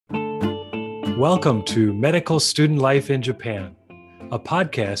Welcome to Medical Student Life in Japan, a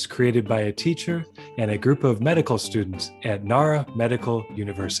podcast created by a teacher and a group of medical students at Nara Medical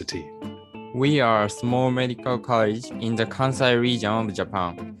University. We are a small medical college in the Kansai region of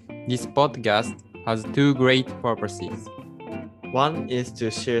Japan. This podcast has two great purposes. One is to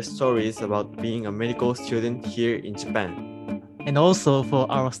share stories about being a medical student here in Japan. And also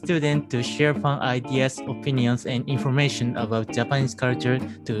for our students to share fun ideas, opinions, and information about Japanese culture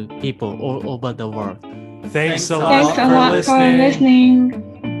to people all over the world. Thanks a lot for listening.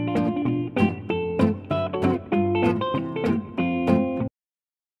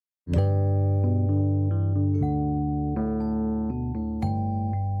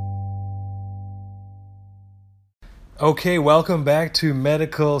 Okay, welcome back to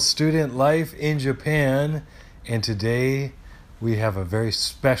Medical Student Life in Japan. And today we have a very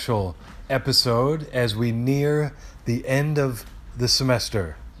special episode as we near the end of the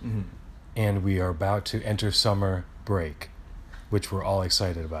semester. Mm-hmm. And we are about to enter summer break, which we're all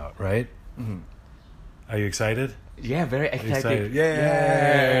excited about, right? Mm-hmm. Are you excited? Yeah, very excited.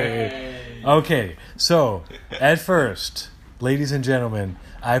 Yay! Okay, so at first, ladies and gentlemen,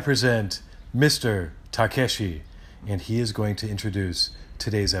 I present Mr. Takeshi, and he is going to introduce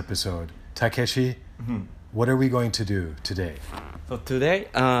today's episode. Takeshi, what are we going to do today? So today,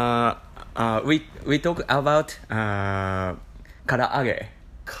 we talk about karaage.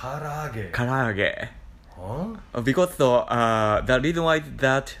 Karaage. Huh? Because the reason why is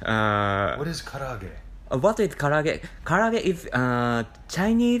that. What is karaage? What is karaage? Karaage is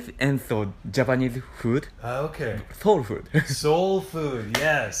Chinese and so Japanese food. Okay. Soul food. Soul food.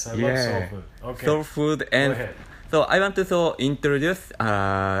 Yes, I love soul food. Okay. Soul food, and so I want to introduce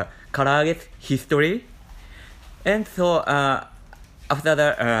karaage's history, and so after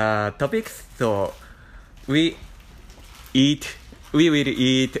the topics, so we will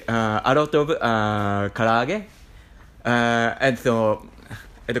eat a lot of karaage, and so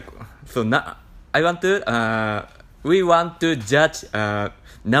now we want to judge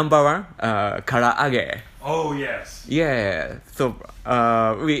number one karaage. Oh yes. Yeah. So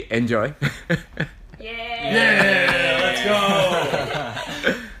we enjoy. Yeah, let's go.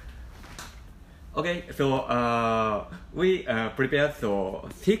 Okay, so we prepared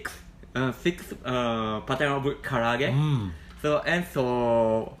six pattern of karaage. So and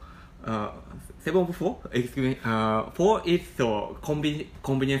so 4 is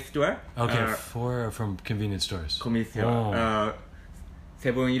convenience store. Okay, 4 are from convenience stores. Convenience store.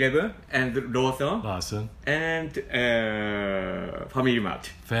 7-Eleven and Lawson. And Family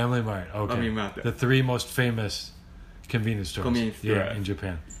Mart. Family Mart. Okay. Family Mart. The 3 most famous convenience stores. In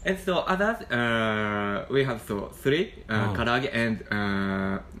Japan. And so others, we have 3 karaage and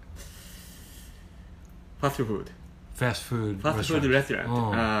fast food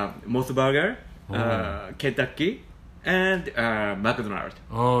restaurant. Moss Burger, Kentucky, and McDonald's.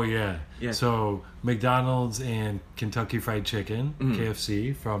 Oh yeah. So McDonald's and Kentucky Fried Chicken,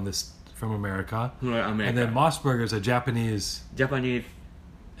 KFC from America. And then Moss Burger is a Japanese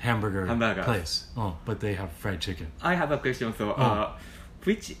hamburger place. Oh, but they have fried chicken. I have a question. So,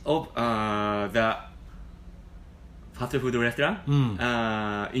 which of the fast food restaurant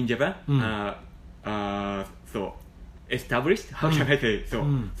in Japan established? How can I say?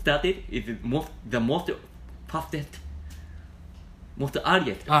 Started is the most fastest.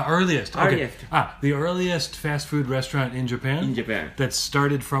 Earliest. Okay. The earliest fast food restaurant in Japan? That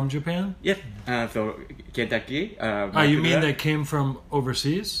started from Japan? Yes. So Kentucky. You mean that came from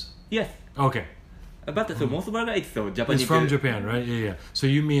overseas? Yes. Okay. But the Moss Burger is Japanese. It's from Japan, right? Yeah. So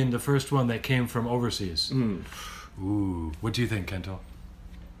you mean the first one that came from overseas? Ooh. What do you think, Kento?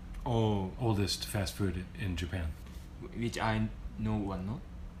 Oldest fast food in Japan. Which I know one,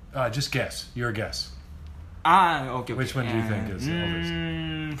 no? Just guess. Your guess. Okay. Which one do you think is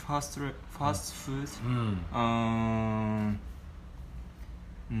oldest? Fast food.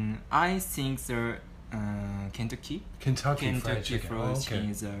 I think the Kentucky Fried Chicken.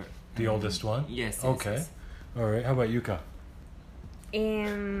 is the oldest one. Yes. Okay. Yes. All right. How about Yuka?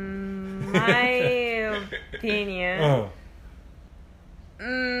 In my opinion,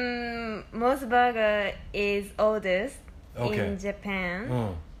 Moss Burger is oldest in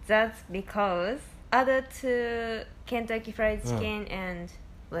Japan. That's because other 2 Kentucky Fried Chicken and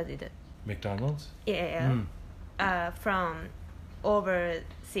what is it? McDonald's? Yeah. From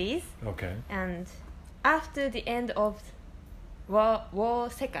overseas. Okay. And after the end of World War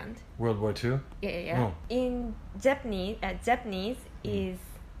II? Yeah. In Japanese is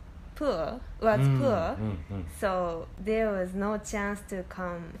poor, so there was no chance to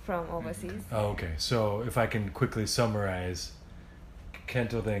come from overseas. Okay. So if I can quickly summarize,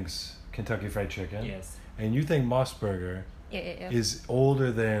 Kento thinks Kentucky Fried Chicken. Yes. And you think Moss Burger is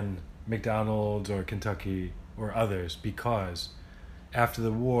older than McDonald's or Kentucky or others because after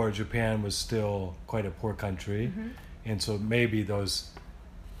the war, Japan was still quite a poor country. And so maybe those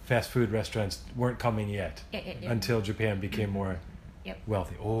fast food restaurants weren't coming yet until Japan became more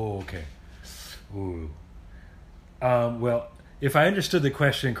wealthy. Oh, okay. Ooh. Well, if I understood the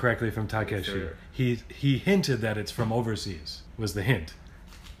question correctly from Takeshi, he hinted that it's from overseas, was the hint.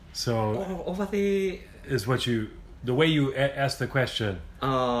 So Overseas is what the way you asked the question,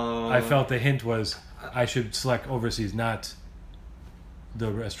 I felt the hint was I should select overseas, not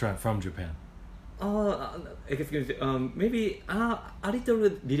the restaurant from Japan. Excuse me, maybe a little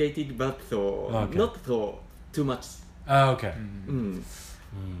related, but not so too much. Okay.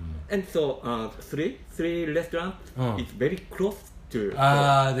 And so three restaurants is very close to.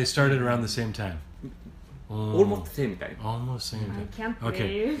 They started around the same time. Almost same time. Almost same I time. can't Okay.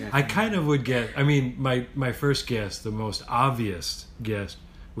 believe. I kind of would get. I mean, my first guess, the most obvious guess,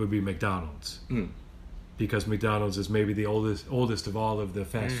 would be McDonald's. Because McDonald's is maybe the oldest of all of the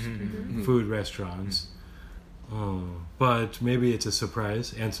fast food restaurants. But maybe it's a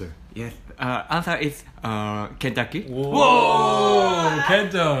surprise answer. Yes. Answer is Kentucky. Whoa,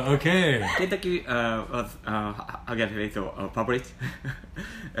 Kento. Okay. Kentucky was how can I say so published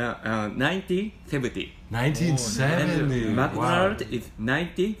 1970. 1970. McDonald's is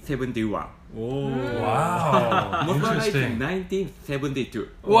 1971. Wow. Mozzarella is Interesting. 1972.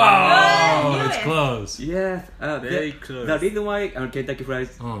 Wow. It's close. Yes, Very close. The reason why Kentucky Fried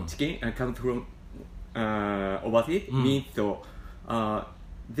Chicken comes from overseas means so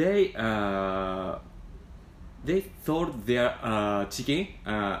they sold their chicken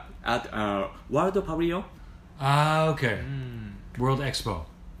at World Pavilion. Okay. World Expo.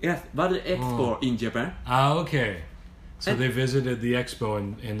 Yes, World Expo in Japan. Okay. So they visited the expo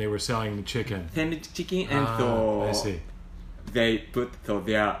and they were selling the chicken. Send chicken and so I see. they put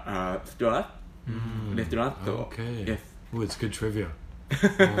their store restaurant. So Okay. yes, Ooh, it's good trivia.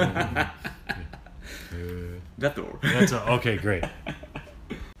 that's all. That's okay. Great.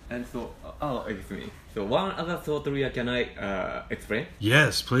 And so excuse me. So one other thought trivia can I explain?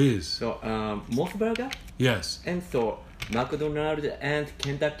 Yes, please. So Moss Burger Yes. and so McDonald's and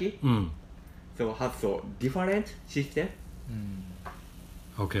Kentucky so have so different system.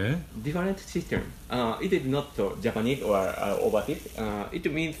 Okay. Different system. It is not so Japanese or overseas.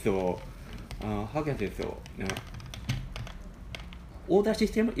 It means so. How can I say so? Order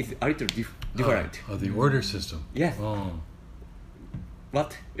system is a little different. Oh, the order system. Yes. Oh.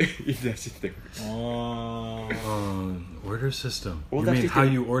 What is the system? Order system. Order you mean how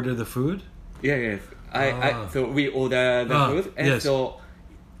system. you order the food? Yeah, yes. So we order the food and yes. so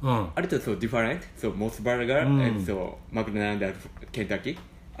Oh. a little so different. So Moss Burger and so McDonald's and Kentucky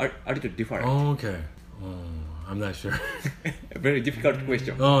are a little different. Oh, okay. Oh, I'm not sure. A very difficult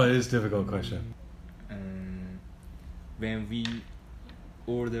question. Oh, it is a difficult question. When we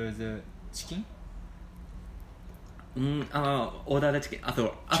order the chicken, Order the chicken.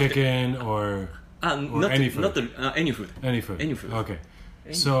 So after, Chicken or not any food. Not any food. any food. Any food. Okay.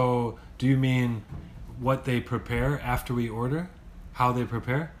 So, do you mean what they prepare after we order? How they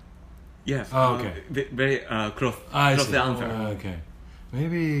prepare? Yes. Oh, okay. Very close. I close see. the answer. Okay.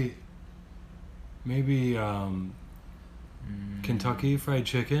 Maybe Kentucky Fried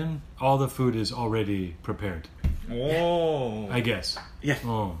Chicken. All the food is already prepared. oh, I guess. Yes.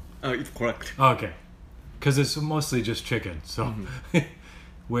 Oh. It's correct. Okay. Because it's mostly just chicken. So,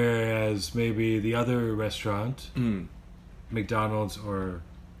 whereas maybe the other restaurant, McDonald's or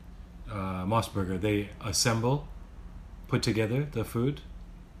Moss Burger, they assemble, put together the food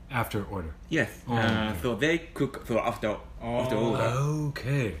after order. Yes. okay. So they cook so after order.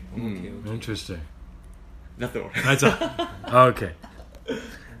 Okay. Interesting. That's all. That's okay.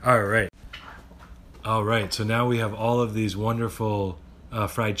 All right. All right. So now we have all of these wonderful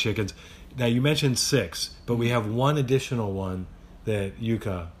fried chickens. Now you mentioned 6, but we have one additional one that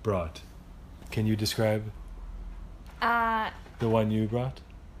Yuka brought. Can you describe the one you brought?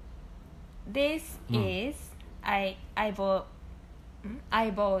 This is I bought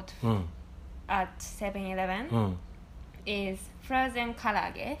at 7-Eleven is frozen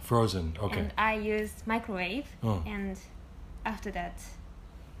karaage, Frozen. Okay. and I used microwave, Oh. and after that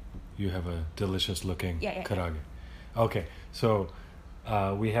You have a delicious looking Yeah. karaage. Okay. So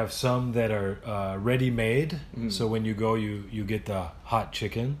we have some that are ready-made. So when you go, you get the hot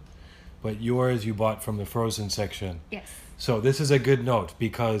chicken. But yours you bought from the frozen section. yes. So this is a good note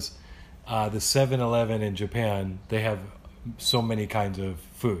because the 7-Eleven in Japan, they have so many kinds of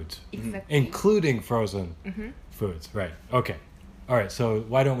foods, Exactly. including frozen foods. Right. Okay. All right, so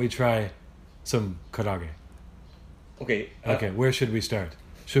why don't we try some karaage? Okay. Okay, where should we start?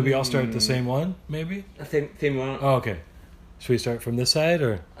 Should we all start at the same one, maybe? Same one. Oh, okay. Should we start from this side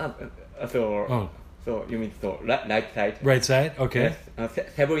or So you mean right side? right side? Okay. Yes.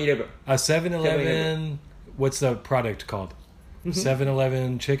 7-Eleven. A 7-Eleven. What's the product called?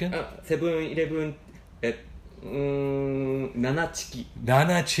 7-Eleven chicken? 7-Eleven. 7 チキ.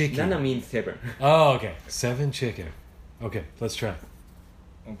 Nana chicken. 7 means 7. Oh, okay. 7 chicken. Okay, let's try.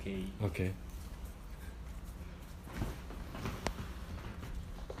 Okay. Okay.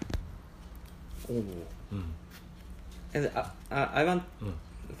 Oh. And I want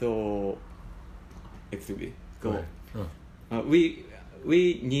so excuse me. So Right.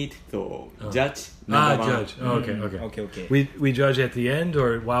 we need to judge number one. Judge. Oh, okay. Okay. We judge at the end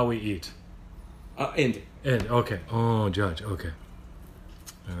or while we eat? End. End. Okay. Oh, judge. Okay.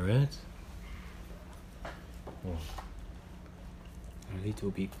 All right. Oh. A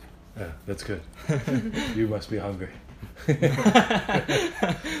little bit. Yeah, that's good. You must be hungry.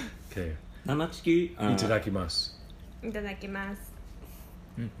 Okay. 7チキいただきます。いただきます。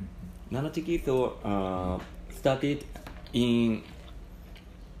 7チキ so started in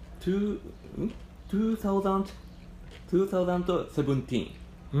 2017.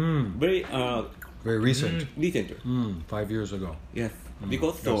 Very Very recent. recent. 5 years ago. Yes,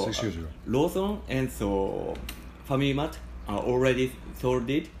 because no, so 6 years ago. Lawson and so Family Mart already sold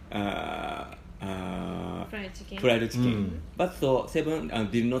it Fried chicken. fried chicken. But so Seven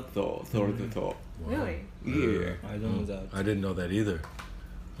did not sold so. Really? Yeah. I don't know that. I didn't know that either.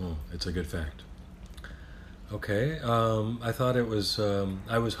 Oh, it's a good fact. Okay. I thought it was.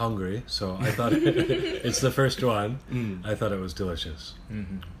 I was hungry, so I thought it's the first one. I thought it was delicious,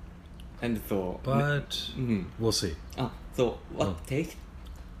 And so but we'll see. so what taste?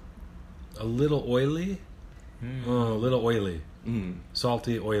 A little oily. Oh, a little oily.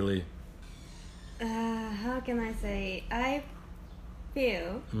 Salty, oily. How can I say? I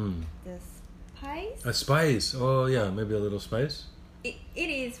feel the spice. A spice. Oh yeah, maybe a little spice. It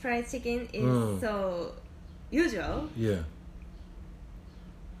is fried chicken is so usual. Yeah.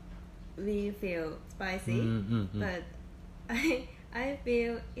 We feel spicy, but I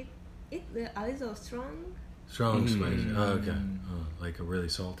feel it a little strong. Strong spice. Oh, okay. Like a really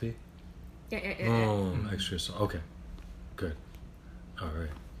salty. Oh, extra salt. Okay. Good. All right.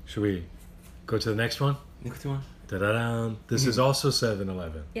 Should we go to the next one? Next one. Da-da-da. This is also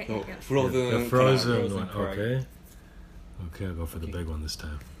 7-Eleven. So frozen. The frozen Frozen one. Karaage. Okay. Okay, I'll go for the big one this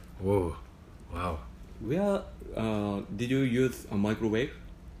time. Whoa. Wow. Where did you use a microwave?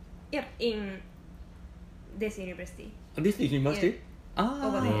 Yep, in this university. This university?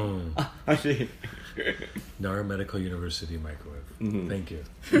 Over there. Oh. I see. Nara Medical University microwave. Thank you.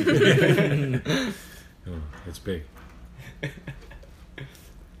 Oh, it's big.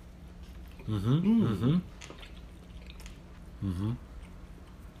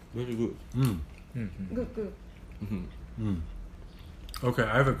 Very good. Good. Okay,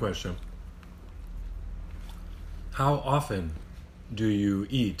 I have a question. How often do you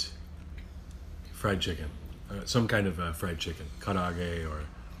eat fried chicken? Some kind of fried chicken, karaage, or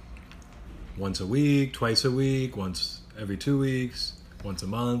once a week, twice a week, once every 2 weeks, once a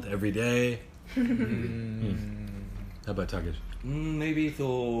month, every day? How about Takesh? Maybe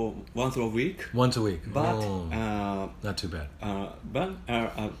so once a week. Once a week. But Oh, not too bad.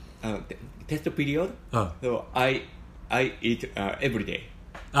 Test period. Oh. So I eat every day.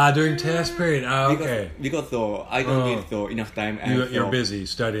 During test period. Okay. Because so I don't get so enough time. And You're so, busy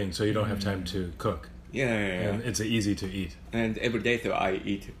studying, so you don't have time to cook. Yeah. And it's easy to eat And every day so I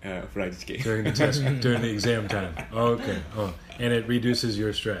eat fried chicken. during the test, during the exam time. Okay. Oh, and it reduces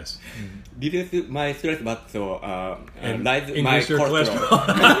your stress. Reduce my stress, but so And rise my increase your cholesterol.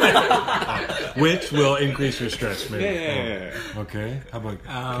 Which will increase your stress, maybe. Yeah. Oh. Okay. How about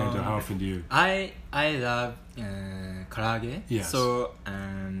Kento? How often do you? I love karaage. Yes. So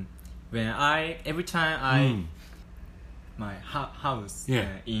when every time my house Yeah.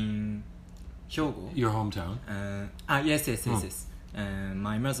 in Hyogo. Your hometown. Yes.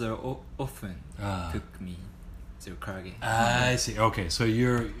 My mother often cook me to karaage. I see. Okay, so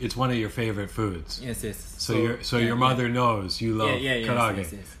it's one of your favorite foods. Yes. So your mother knows you love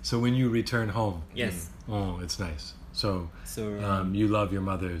karaage. Yes. So when you return home, Yes. oh, it's nice. So So you love your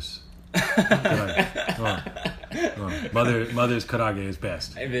mother's karaage. Mother's karaage is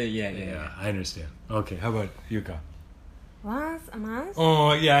best. yeah. I understand. Okay, how about Yuka? Once a month.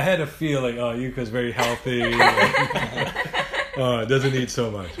 Oh, yeah, I had a feeling. Oh, Yuka's very healthy. Doesn't eat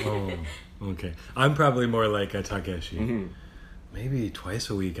so much. Oh, okay. I'm probably more like a Takeshi. Maybe twice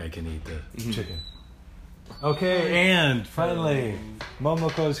a week I can eat the chicken. Okay, and finally,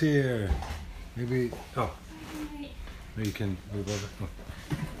 Momoko's here. Maybe you can move over. Oh.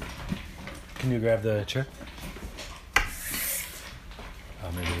 Can you grab the chair?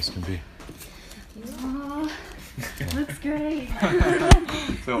 Oh, maybe this can be. Oh, looks great.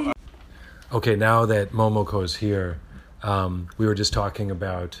 Okay, now that Momoko's here, we were just talking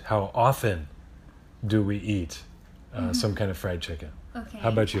about how often do we eat some kind of fried chicken. Okay. How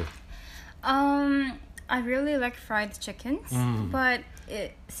about you? I really like fried chickens, but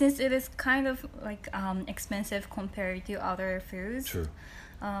since it is kind of like expensive compared to other foods, True.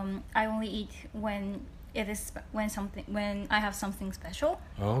 I only eat when when I have something special.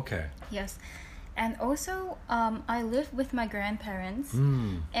 Oh, okay. Yes, and also I live with my grandparents,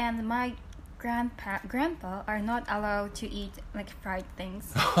 and my grandpa are not allowed to eat like fried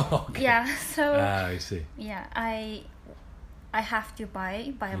things. Okay. Yeah, so I see. yeah, I have to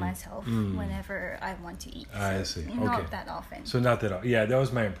buy by myself whenever I want to eat. I see. Not Okay. that often. So not that. Yeah, that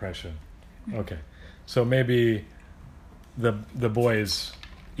was my impression. Okay, so maybe the boys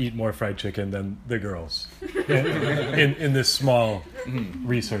eat more fried chicken than the girls in this small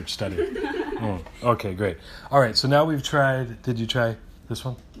research study. Oh, okay, great. All right, so now we've tried. Did you try this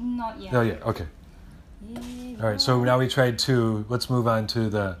one? Not yet. Oh yeah. Okay. All right, so now we tried two. Let's move on to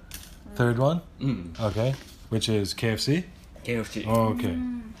the third one. Okay, which is KFC. KFC. Oh, okay.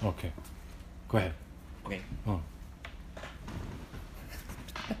 Okay. Go ahead. Okay. Oh.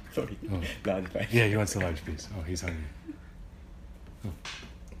 Sorry. Oh. Large fry. Yeah, he wants the large piece. Oh, he's hungry.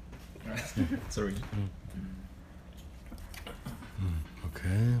 Sorry.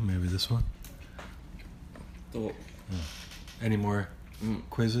 Okay, maybe this one. So, Any more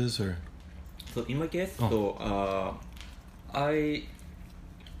quizzes or? so in my case, Oh. I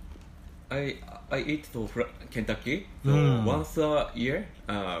eat Kentucky once a year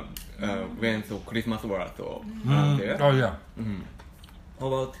when Christmas was there. Oh yeah. How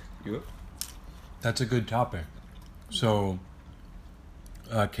about you? That's a good topic. So,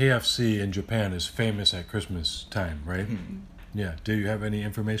 KFC in Japan is famous at Christmas time, right? Yeah. Do you have any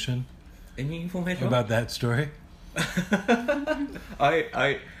information Any information about that story?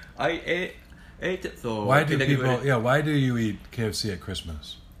 I ate so Why do Kentucky people? Fried- Yeah. Why do you eat KFC at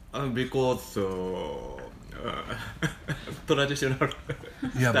Christmas? Because traditional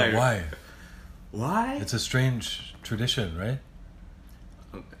Yeah, but style. why? Why? It's a strange tradition, right?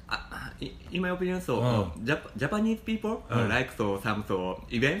 In my opinion, Japanese people like some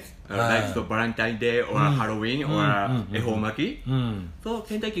events Ah. like Valentine's Day or Halloween or Ehomaki. So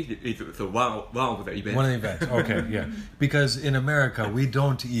Kentucky is one of the events. One of the events. Okay, yeah. Because in America, we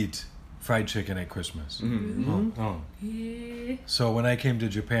don't eat fried chicken at Christmas. So when I came to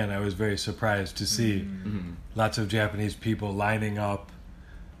Japan, I was very surprised to see lots of Japanese people lining up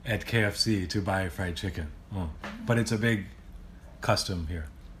at KFC to buy fried chicken. But it's a big custom here.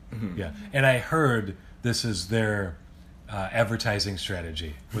 Yeah, and I heard this is their advertising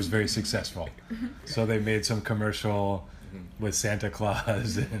strategy was very successful. So they made some commercial with Santa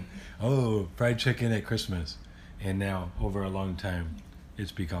Claus and fried chicken at Christmas, and now over a long time,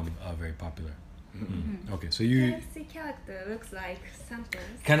 it's become very popular. Okay, so you KFC character looks like Santa.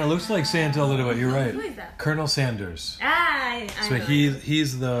 kind of looks like Santa a little bit. You're right, Who is that? Colonel Sanders. I So know.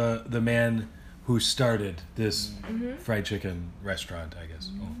 he's the man who started this fried chicken restaurant, I guess.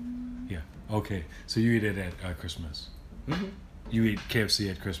 Oh, yeah. Okay. So you eat it at Christmas. You eat KFC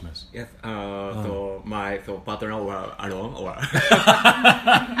at Christmas. Yes. So my partner were alone or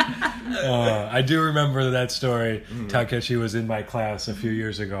I do remember that story. Takeshi was in my class a few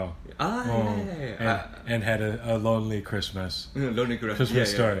years ago. And had a lonely Christmas. lonely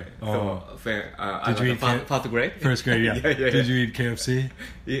Christmas story. So I Did you was eat first grade. First grade, yeah. Yeah. Did you eat KFC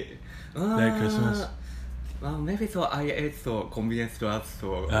Yeah. that Christmas? Maybe I ate convenience stores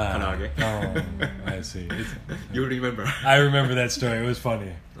Karaage. I see. You remember? I remember that story. It was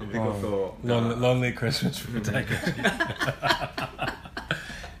funny. Because Lonely Christmas for Takeshi.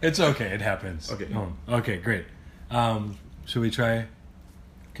 It's okay. It happens. Okay. Okay, great. Should we try?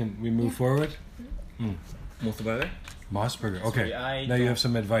 Can we move forward? Mossburger. Mossburger. Okay. Sorry, I Now you don't- have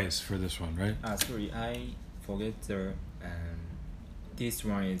some advice for this one, right? Sorry, I forget the. This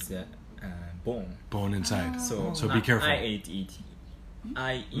one is bone. Bone inside. So be careful. I eat.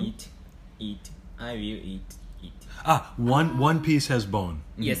 I eat. I will eat. One piece has bone.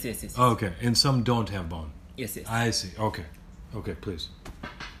 Yes. Oh, okay, and some don't have bone. Yes. I see. Okay, please.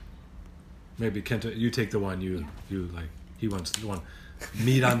 Maybe Kenta, you take the one you like. He wants the one.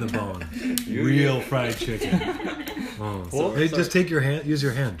 Meat on the bone. Real fried chicken. Hey, just take your hand. Use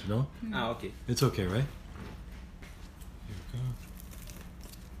your hand. No, Okay. it's okay, right? Here we go.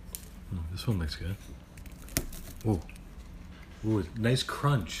 This one looks good. Ooh. Ooh, nice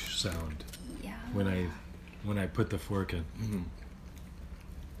crunch sound Yeah. when I put the fork in.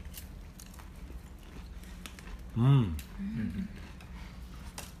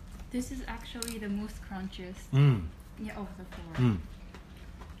 This is actually the most crunchiest yeah, of the four.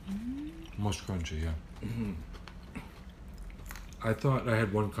 Most crunchy, yeah. I thought I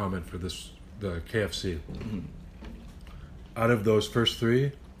had one comment for the KFC. Out of those first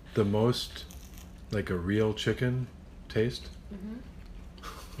three, the most like a real chicken taste.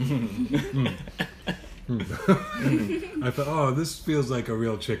 I thought, oh, this feels like a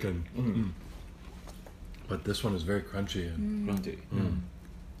real chicken. But this one is very crunchy. Crunchy.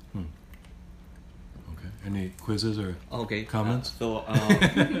 Okay. Any quizzes or Okay. comments? So,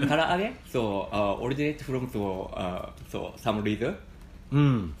 karaage, originate from some reason.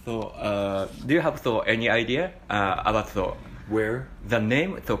 So, do you have any idea about Where? the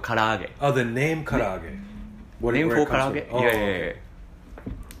name? So, karaage. Oh, the name Karaage. Name where for it comes karaage? from? Oh, Yeah.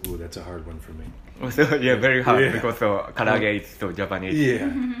 Ooh, that's a hard one for me. So, yeah, very hard Yeah. because karaage is so Japanese. Yeah.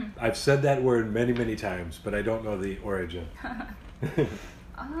 I've said that word many, many times, but I don't know the origin.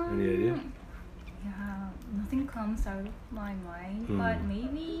 Any idea? Yeah, nothing comes out of my mind, but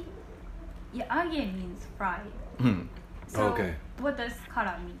maybe yeah, age means fried. So Okay. what does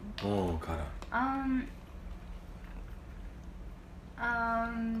kara mean? Oh, Kara.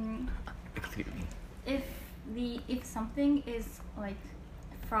 Excuse me. If something is like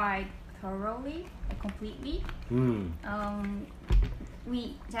fried thoroughly, like completely,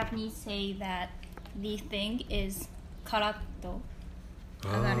 we Japanese say that the thing is karatto.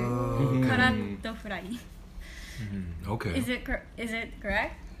 Karatto fry. Okay. Is it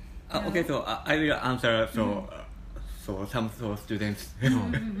correct? Okay, so I will answer. So some students,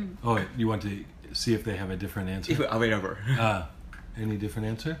 Oh, you want to see if they have a different answer? if available. Any different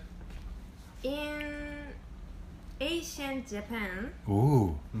answer? In ancient Japan,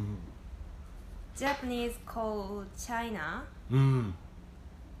 Ooh. Japanese call China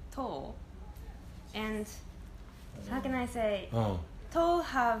to, and how can I say Oh. to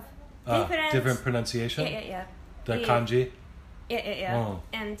have Different pronunciation? yeah. The kanji? Yeah. Oh.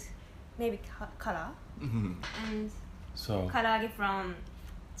 And maybe kara and So, karaage from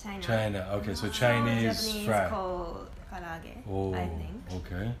China. China. Okay, so Chinese Japanese fry. call karaage. Oh, I think.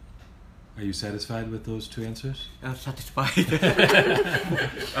 okay. Are you satisfied with those two answers? Satisfied.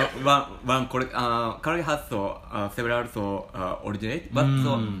 One correct. Karaage has several originate, but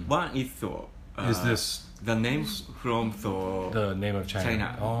one is Is this the name from the name of China?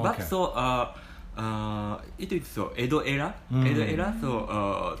 China. Oh, But okay. it is Edo era. Edo era.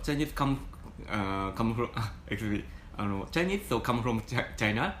 Chinese come from excuse me. Chinese come from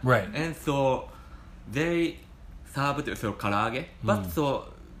China. Right. And so they served karaage, but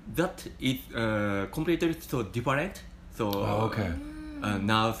that is completely different. So okay.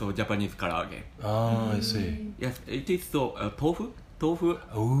 now Japanese karaage. Oh, I see. Yes, it is tofu. Tofu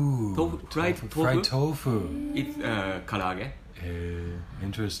Ooh. fried tofu. Fried tofu. It's karaage.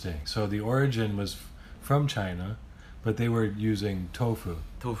 Interesting. So the origin was from China, but they were using tofu,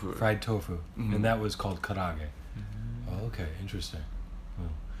 Tofu. fried tofu, and that was called karaage. Oh, okay, interesting. Oh.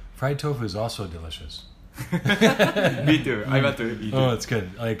 Fried tofu is also delicious. Me too. I want to eat Oh, it. it's good.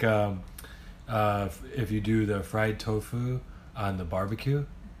 Like if you do the fried tofu on the barbecue,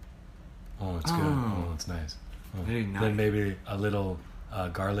 oh, it's good. Oh. Oh, it's nice. Oh. Very nice. Then maybe a little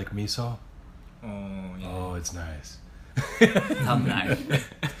garlic miso. yeah. Oh, it's nice. Some nice.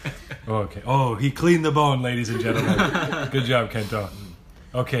 Okay. Oh, he cleaned the bone, ladies and gentlemen. Good job, Kento.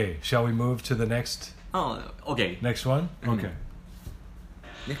 Okay, shall we move to the next Okay. one? Okay.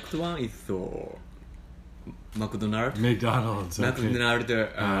 Next one is McDonald's. McDonald's. Okay.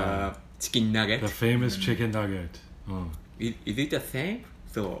 McDonald's chicken nugget. The famous chicken nugget. Oh. Is it the same?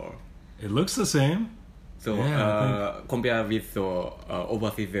 It looks the same. Yeah, compare with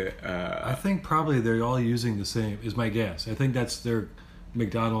overseas. I think probably they're all using the same, is my guess. I think that's their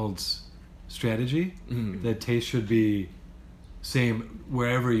McDonald's strategy. That taste should be same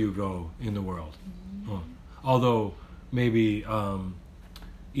wherever you go in the world. Oh. Although maybe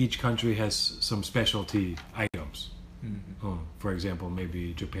each country has some specialty items. Oh, for example,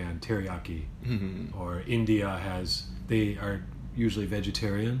 maybe Japan teriyaki, or India they are usually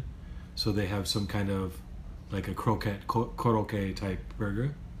vegetarian, so they have some kind of like a croquette, korokke type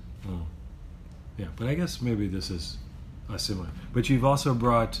burger. Oh. Yeah, but I guess maybe this is similar. But you've also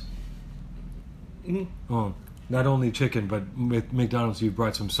brought not only chicken, but with McDonald's you've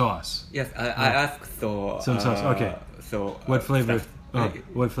brought some sauce. Yes, I asked Some sauce. Okay. So What flavor? stuff.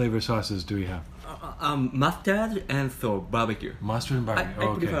 What flavor sauces do we have? Mustard and so barbecue. Mustard and I barbecue.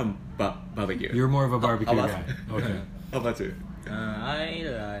 Okay. prefer barbecue. You're more of a barbecue How guy. about- Okay. How about you? I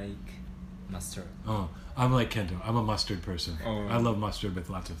like mustard. Oh, I'm like Kento. I'm a mustard person. Oh. I love mustard with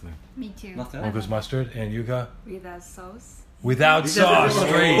lots of things. Me too. Mustard? Uncle's mustard and Yuka? Without sauce. Without sauce,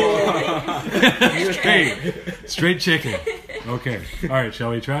 straight chicken. Okay. All right. Shall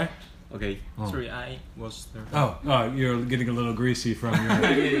we try? Okay. Sorry, I was there. Oh, you're getting a little greasy from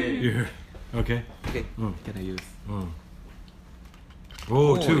your. Okay. Okay. Mm. Can I use? Oh,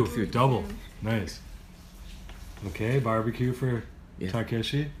 Oh, two. it's good. Double. Nice. Okay, barbecue for Yes.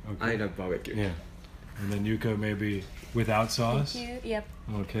 Takeshi. Okay. I love barbecue. Yeah. And then Yuka maybe without sauce. Thank you. Yep.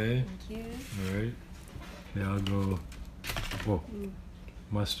 Okay. Thank you. All right. Yeah, I'll go. Whoa.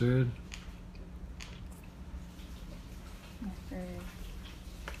 Mustard.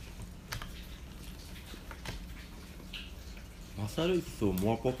 Mustard is so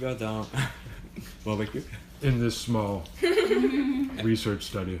more popular than barbecue. In this small research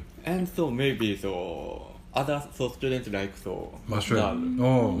study. And so maybe so other so students like so Mustard. mustard.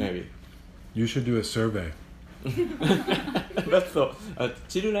 Oh. Maybe. You should do a survey. But so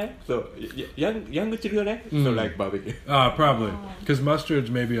children, so young children, so like barbecue. Probably. Because mustard's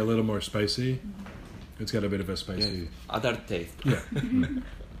maybe a little more spicy. It's got a bit of a spicy. Yes. Adult taste. Yeah. Mm.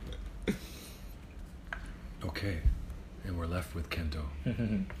 Okay. And we're left with Kento.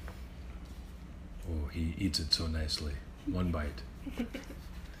 Oh, he eats it so nicely. One bite.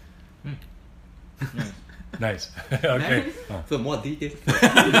 Nice. Okay. Oh. So more details.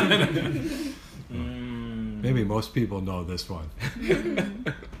 Maybe most people know this one.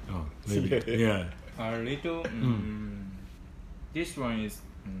 Oh, maybe. Yeah. A little. This one is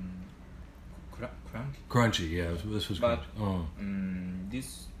crunchy. Crunchy, yeah. This was But crunchy. Oh.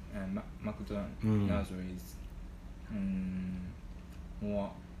 this McDonald's is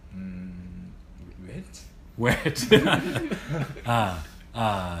more wet. Wet.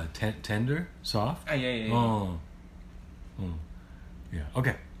 Tender? Soft? Yeah. Oh. Mm. Yeah.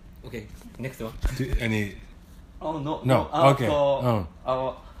 Okay. Okay, next one. Any. Oh no. No, okay. So,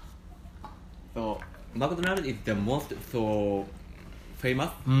 Oh. so McDonald's is the most so famous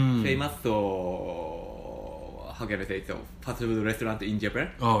so how can I say so fast food restaurant in Japan.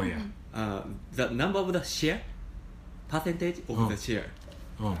 Oh, yeah. The number of the share percentage of the share.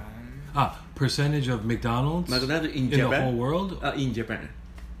 Oh. Percentage of McDonald's McDonald's in in Japan. the whole world? In Japan.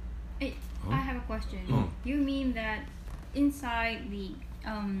 Hey, I have a question. Oh. You mean that inside the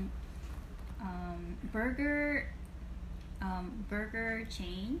burger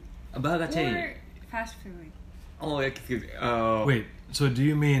chain A burger chain. or fast food? Oh, excuse me. Wait, so do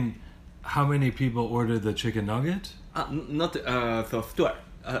you mean how many people order the chicken nugget? Not so store.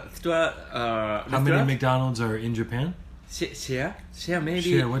 Store. How many McDonald's are in Japan? Share maybe.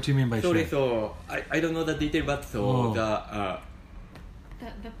 Share, what do you mean by Sorry, share? so I don't know the detail, but so Oh.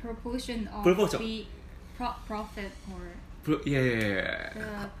 The proportion of Proportion. the profit or yeah.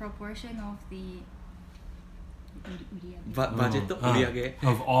 the proportion of the Budget 売り上げ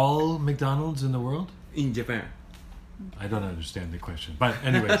Of all McDonald's in the world? in Japan. I don't understand the question. But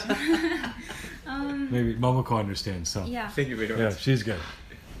anyways, maybe Momoko understands some. yeah. Thank you very Yeah, much. she's good.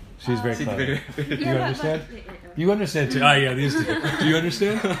 She's very She's clever. very, You Yeah, understand? but- You understand too? Yeah, these two. Do you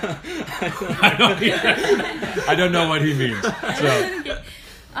understand? I don't know what he means. So,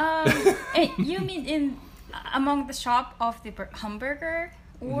 You mean in among the shop of the hamburger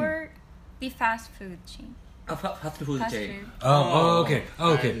or the fast food chain? fast food Fast chain. food.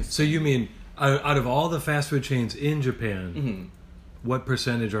 okay. So you mean out of all the fast food chains in Japan, what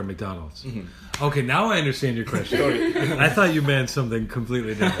percentage are McDonald's? Okay, now I understand your question. I thought you meant something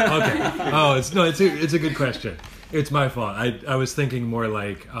completely different. Okay. Oh, it's a good question. It's my fault. I was thinking more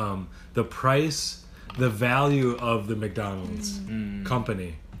like the price, the value of the McDonald's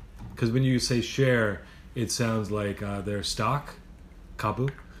company, because when you say share, it sounds like their stock, kabu.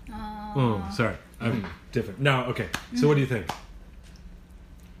 Sorry, I'm different. Now, okay. So what do you think?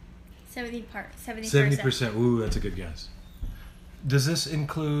 70%. 70%. Ooh, that's a good guess. Does this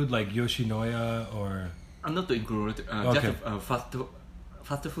include like Yoshinoya or Not to include Okay. just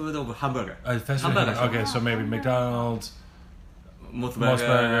fast food of hamburger. fast food? Hamburger. Okay, so maybe McDonald's, Moss Moss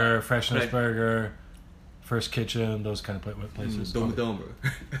Burger, Freshness Right. Burger, First Kitchen, those kind of places. Dom Okay. Dom.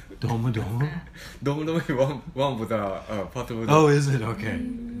 Dom Dom? Dom Dom is one of the fast food. Oh, is it? Okay.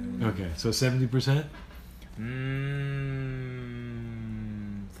 Okay, so 70%?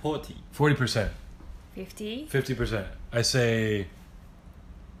 40. 40%. 50. 50%. I say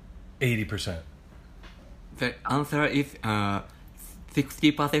 80%. The answer is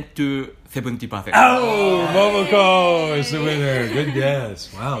 60% to 70%. Oh, Momoko is the winner. Good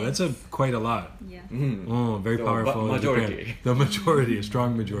guess. Wow, that's quite a lot. Yeah. Oh, very So, powerful. in majority. Japan. The majority, a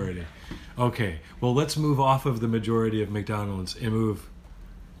strong majority. Okay, well, let's move off of the majority of McDonald's and move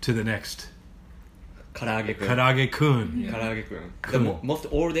to the next. Karaage-kun. Karaage-kun. Karaage-kun. The Kun. most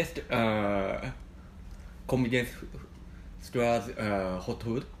oldest convenience stores hot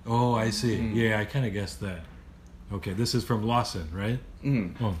food. Oh, I see. Yeah, I kind of guessed that. Okay, this is from Lawson, right?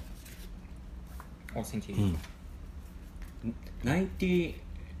 Oh, Oh, thank you.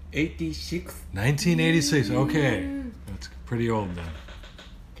 1986. 1986. Okay, that's pretty old then.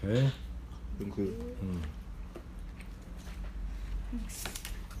 Okay.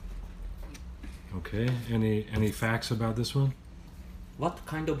 Okay. Any facts about this one? What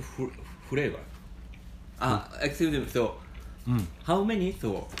kind of flavor? Excuse me. So, how many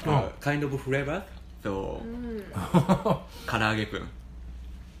kind of flavors? So, Karaage-kun.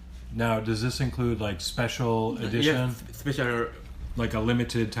 Now, does this include like special edition, Yes, special. like a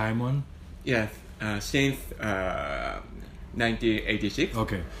limited time one? Yes, since 1986.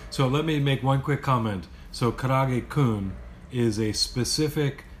 Okay, so let me make one quick comment. So Karaage-kun is a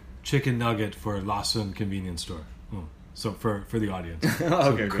specific chicken nugget for Lawson convenience store. So for the audience. Okay,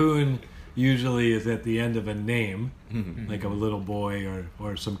 so good. kun usually is at the end of a name, like a little boy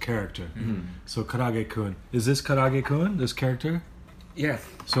or some character. So Karaage-kun. Is this Karaage-kun, this character? Yes.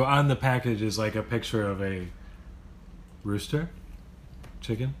 So on the package is like a picture of a rooster?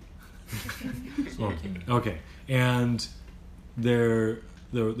 Chicken? Oh, okay. And there's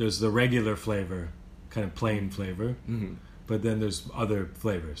the regular flavor, kind of plain flavor, but then there's other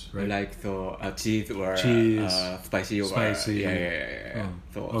flavors, right? Like cheese or Cheese, spicy or spicy. yeah.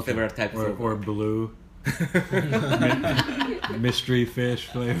 So Okay. several types or blue. Mystery fish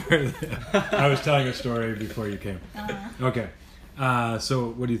flavor. I was telling a story before you came. Okay. So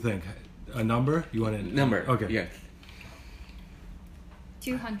what do you think? A number? You want a number. Okay. Yes.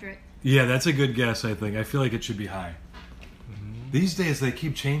 200. Yeah, that's a good guess, I think. I feel like it should be high. These days they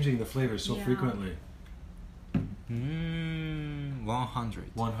keep changing the flavors so Yeah. frequently.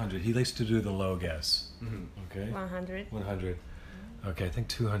 100. 100. He likes to do the low guess. Okay. 100. 100. Okay, I think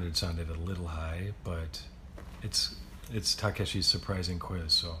 200 sounded a little high, but it's Takeshi's surprising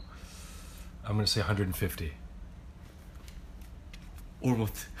quiz, so I'm going to say 150.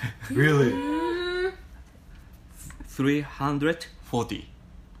 Almost. Really? 340.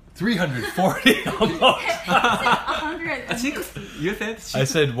 340 almost. 100. You said I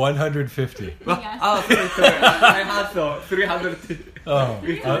said 150. Yes. sorry. I had 300.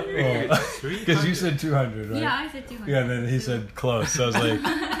 Because you said 200, right? Yeah, I said 200. Yeah, and then he said close. So I was like,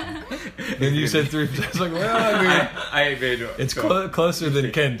 then you said 3. I was like, well, I mean, I made it's closer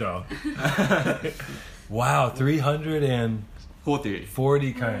than Kendo. Wow, 340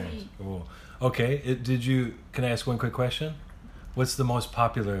 40. kinds. Oh. Okay, can I ask one quick question? What's the most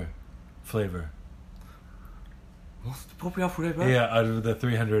popular flavor? Most popular flavor? Yeah, out of the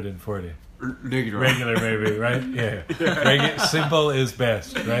 340. Regular. Regular, maybe, right? Yeah. Simple is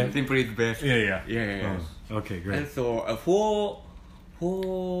best, right? Simple is best. Yeah. Yeah. Oh, okay, great. And so for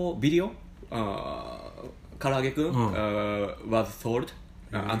video, Karaage-kun was sold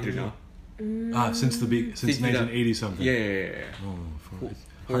until now. Since 1980 something. Yeah. Oh,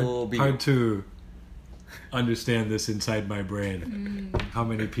 For video. hard to understand this inside my brain. How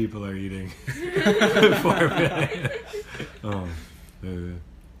many people are eating 4 minutes?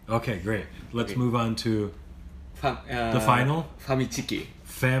 Okay, great. Let's move on to the final. Famichiki.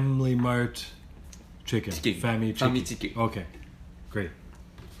 Family Mart chicken. Chicken. Famichiki. Okay, great.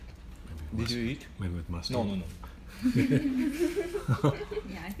 Did you eat? Maybe with mustard. No.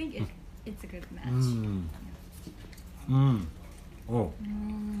 Yeah, I think it's a good match. Oh.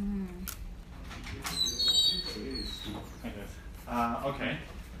 Okay,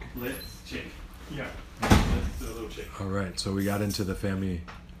 let's check. Yeah, let's do a little check. All right, so we got into the Fami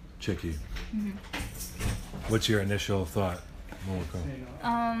Chiki. What's your initial thought,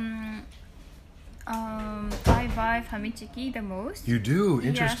 Momoko? I buy Famichiki the most. You do?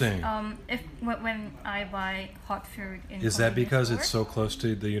 Interesting. Yes, when I buy hot food in Is that convenience because store. it's so close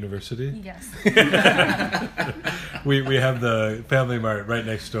to the university? Yes. We have the Family Mart right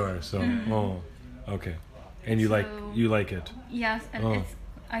next door, so okay. And you like it? Yes, and Oh. it's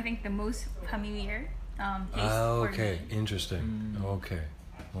I think the most familiar taste Oh, for okay. me. Interesting. Okay.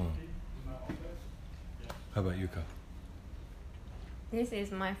 How about Yuka? This is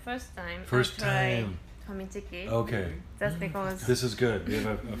my first time. First I tried time. Famichiki. Okay. That's because This is good. We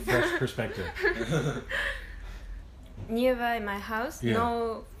have a fresh perspective. nearby my house, Yeah.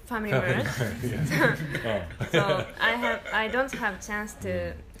 no Family Mart. Yeah. So I don't have chance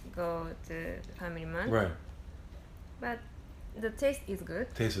to go to Family Mart. Right. But the taste is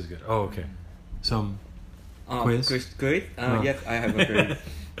good. Taste is good. Oh, okay. Some quiz? Quiz? Oh. Yes, I have a quiz.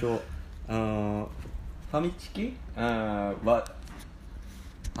 So, Famichiki, what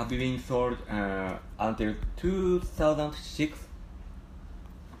have been sold until 2006?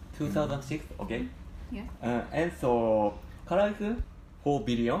 2006, okay? Yeah. And so, Karaage, 4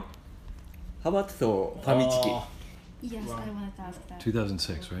 billion. How about so, Famichiki? Yes, I wanted to ask that.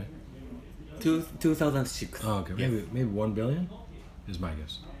 2006, right? 2006. Oh, okay. Maybe 1 billion is my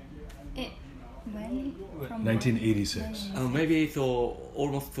guess. When? From 1986. Maybe so,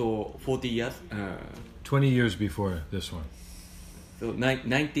 almost so 40 years. 20 years before this one. So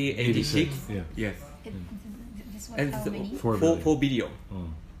 1986. Yeah. Yes. This was And how so many? 4 billion. 4 billion.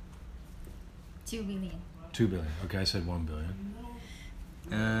 2 billion. 2 billion. Okay, I said 1 billion.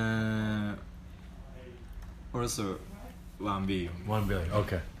 Also 1 billion. 1 billion.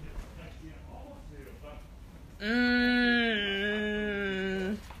 Okay.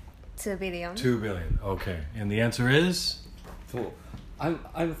 2 billion. 2 billion. Okay. And the answer is? So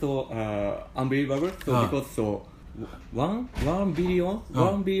I'm so unbelievable. So because so 1 billion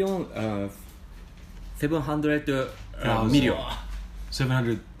 1 billion 700 million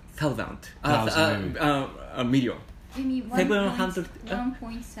 700. thousand Thousand, maybe. million. You mean 700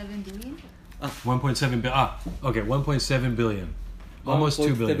 1.7 billion? 1.7 billion. Okay, 1.7 billion. Almost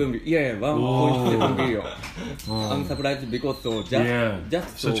 2 billion. 1.7 billion. I'm surprised because so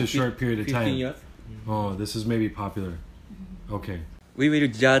just such so a short period of 15 time. years. Oh, this is maybe popular. Okay. We will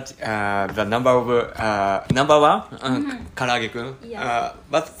judge the number of number one, Karaage-kun. Yes.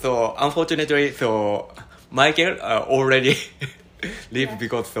 But so unfortunately, so Michael already leave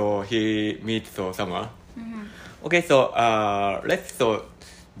because so he meets so someone. Okay, so let's so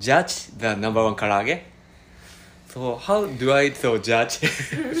judge the number one Karaage. So how do I so judge?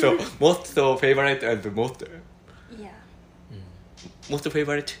 So most so favorite and most Yeah. most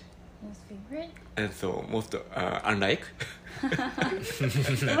favorite Most favorite? and so most unlike.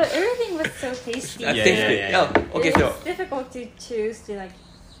 But everything was so tasty. Tasty. yeah. Okay, it's so. difficult to choose to like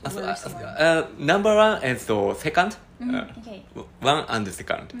worst one. Number one and so second. Okay. One and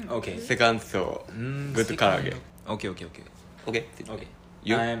second. Okay. Second so good Karaage. Okay. Okay. Okay.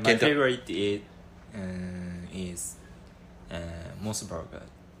 You my can favorite is Moss Burger.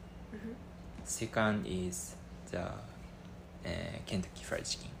 Second is the Kentucky Fried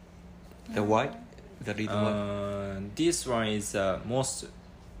Chicken. The why? The reason why? This one is most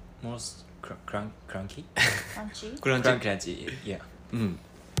crunchy. Crunchy. Crunchy. Yeah. Mm.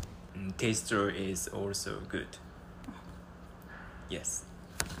 Taster is also good. Yes.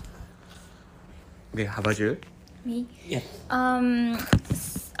 Okay, how about you? Me? Yeah.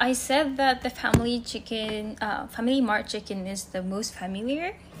 I said that the Family Mart chicken is the most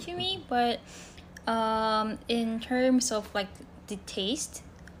familiar to me, but in terms of like the taste,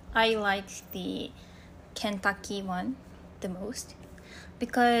 I like the Kentucky one the most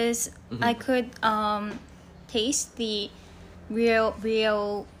because I could taste the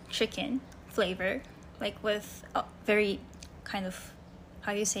real chicken flavor, like with very kind of,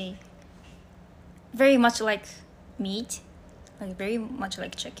 how do you say, very much like meat, like very much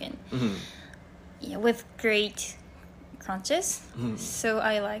like chicken. Yeah, with great crunches. So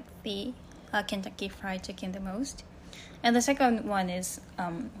I like the Kentucky Fried Chicken the most. And the second one is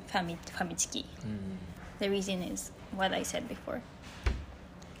Famichiki. The reason is what I said before.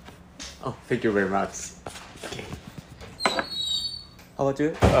 Oh, thank you very much. Okay. How about you?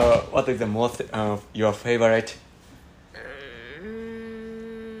 What is the most your favorite?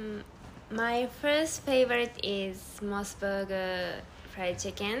 My first favorite is Moss Burger fried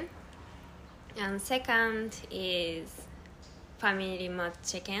chicken, and second is Family Mart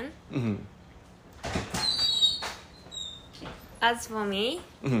chicken. As for me,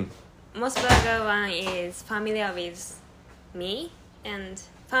 Moss Burger one is familiar with me, and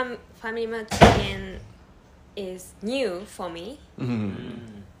Family Mart chicken is new for me.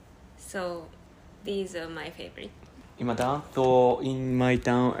 So these are my favorite. In my town, so in my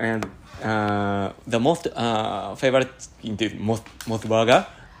town, and the most favorite is Moss Burger.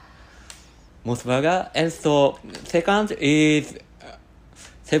 Moss Burger, and so second is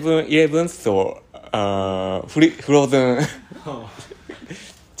 7-Eleven, so frozen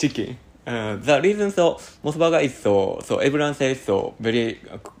chicken. The reason so Moss Burger is so everyone says so very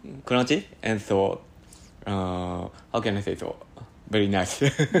crunchy and so how can I say so very nice.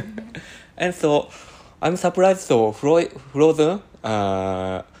 And so I'm surprised so frozen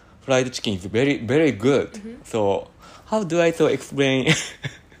fried chicken is very good. So how do I so explain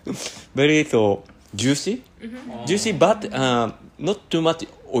very so juicy, juicy, but not too much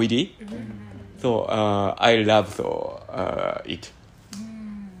oily. So I love it.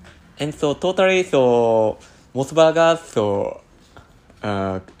 And so totally so Mosburger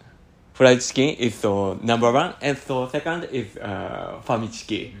fried chicken is number one, and so second is family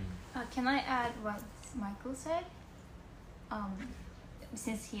chicken. Can I add what Michael said?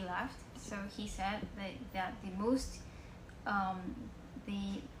 Since he left, so he said that the most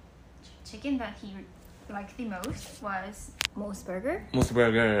the chicken that he liked the most was Mosburger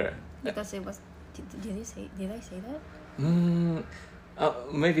Mosburger. because it was. Did I say that?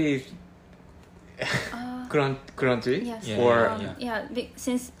 Maybe crunchy. Yes. Or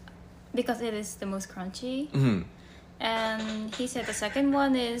because it is the most crunchy. Mhm. And he said the second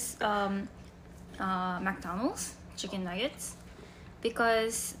one is McDonald's chicken nuggets,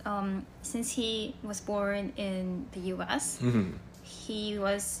 because since he was born in the U.S., he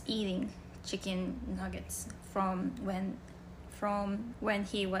was eating chicken nuggets from when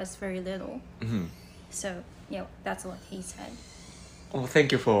he was very little. So yeah, that's what he said. Oh,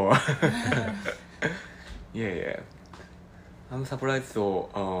 thank you for. Yeah. I'm surprised. So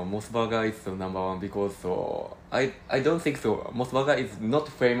Mosburger is the number one because I don't think so. Mosburger is not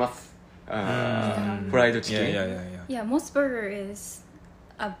famous fried chicken. Yeah, Mosburger is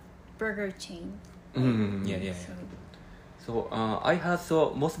a burger chain. So I heard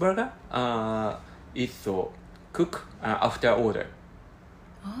Mosburger is cook after order.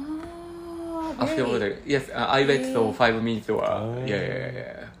 Oh, After really? order, yes. I wait 5 minutes or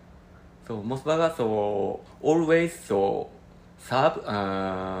yeah. So Mosburger always serve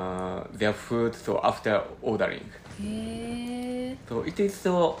their food after ordering. Yeah. So it is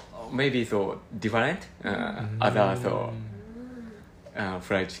maybe different other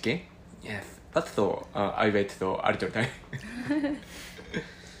fried chicken. Yes, but I wait a little time.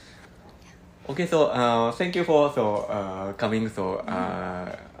 Okay, thank you for coming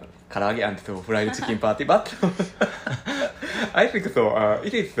Karaage and fried chicken party, but I think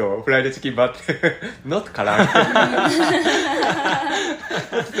it is fried chicken, but not Karaage.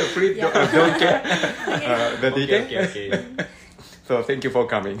 So please don't care the detail. Okay. So thank you for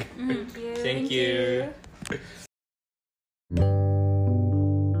coming. Thank you. Thank you.